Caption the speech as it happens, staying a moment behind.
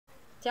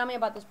Tell me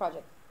about this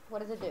project. What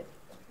does it do?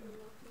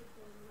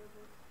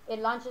 It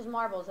launches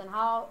marbles. And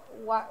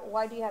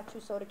why do you have 2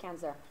 soda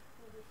cans there?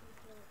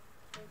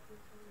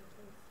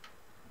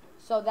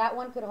 So that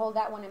one could hold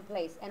that one in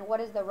place. And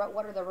what are the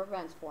rubber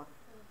bands for?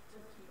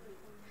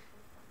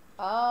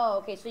 Oh,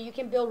 okay. So you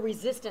can build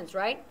resistance,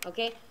 right?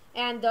 Okay.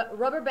 And the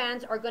rubber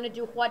bands are going to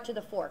do what to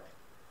the fork?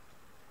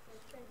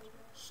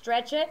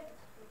 Stretch it.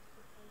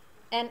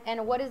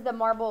 And what is the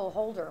marble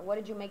holder? What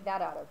did you make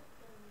that out of?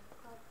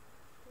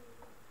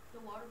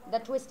 The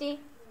twisty?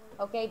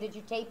 Okay. Did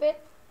you tape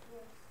it?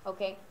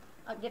 Okay.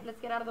 Let's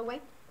get out of the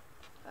way.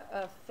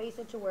 Face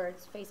it to where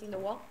it's facing the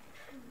wall.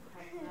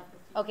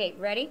 Okay.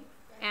 Ready?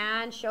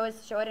 And show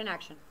it in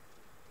action.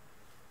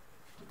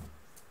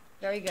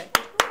 Very good.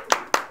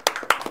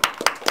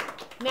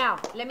 Now,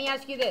 let me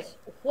ask you this.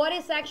 What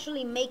is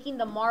actually making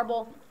the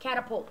marble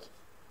catapult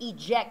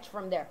eject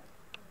from there?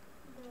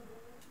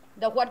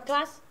 The what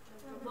class?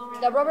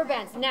 The rubber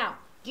bands. Now,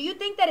 do you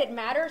think that it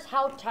matters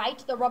how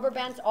tight the rubber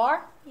bands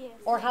are? Yes.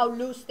 Or how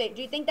loose they...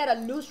 Do you think that a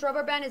loose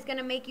rubber band is going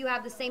to make you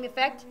have the same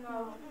effect?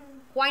 No.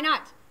 Why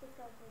not?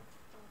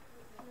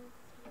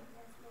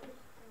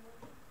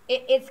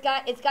 It's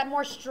got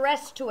more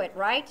stress to it,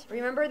 right?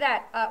 Remember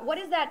that. What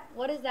is that?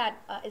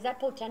 Is that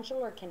potential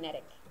or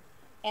kinetic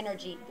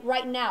energy?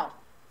 Right now,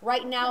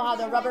 how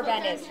the rubber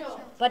band is.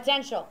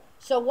 Potential.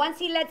 So once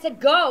he lets it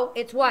go,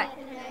 it's what?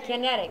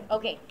 Kinetic.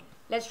 Okay,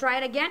 let's try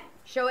it again.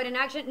 Show it in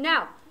action.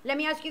 Now, let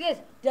me ask you this.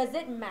 Does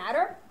it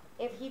matter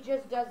if he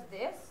just does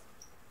this?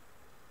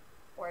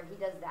 Or if he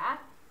does that?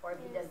 Or if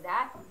he does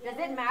that? Does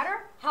it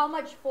matter how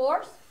much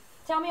force?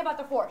 Tell me about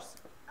the force.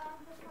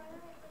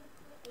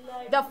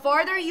 The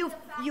farther you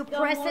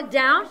press it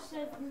down,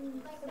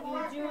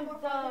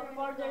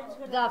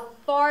 the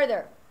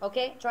farther.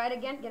 Okay, try it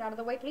again. Get out of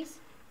the way, please.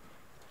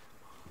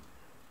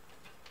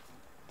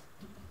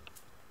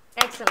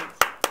 Excellent.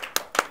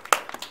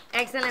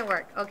 Excellent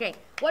work. Okay,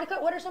 what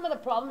are some of the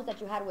problems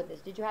that you had with this?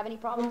 Did you have any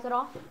problems at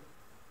all?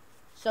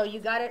 So you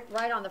got it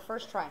right on the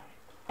first try.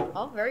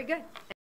 Oh, very good.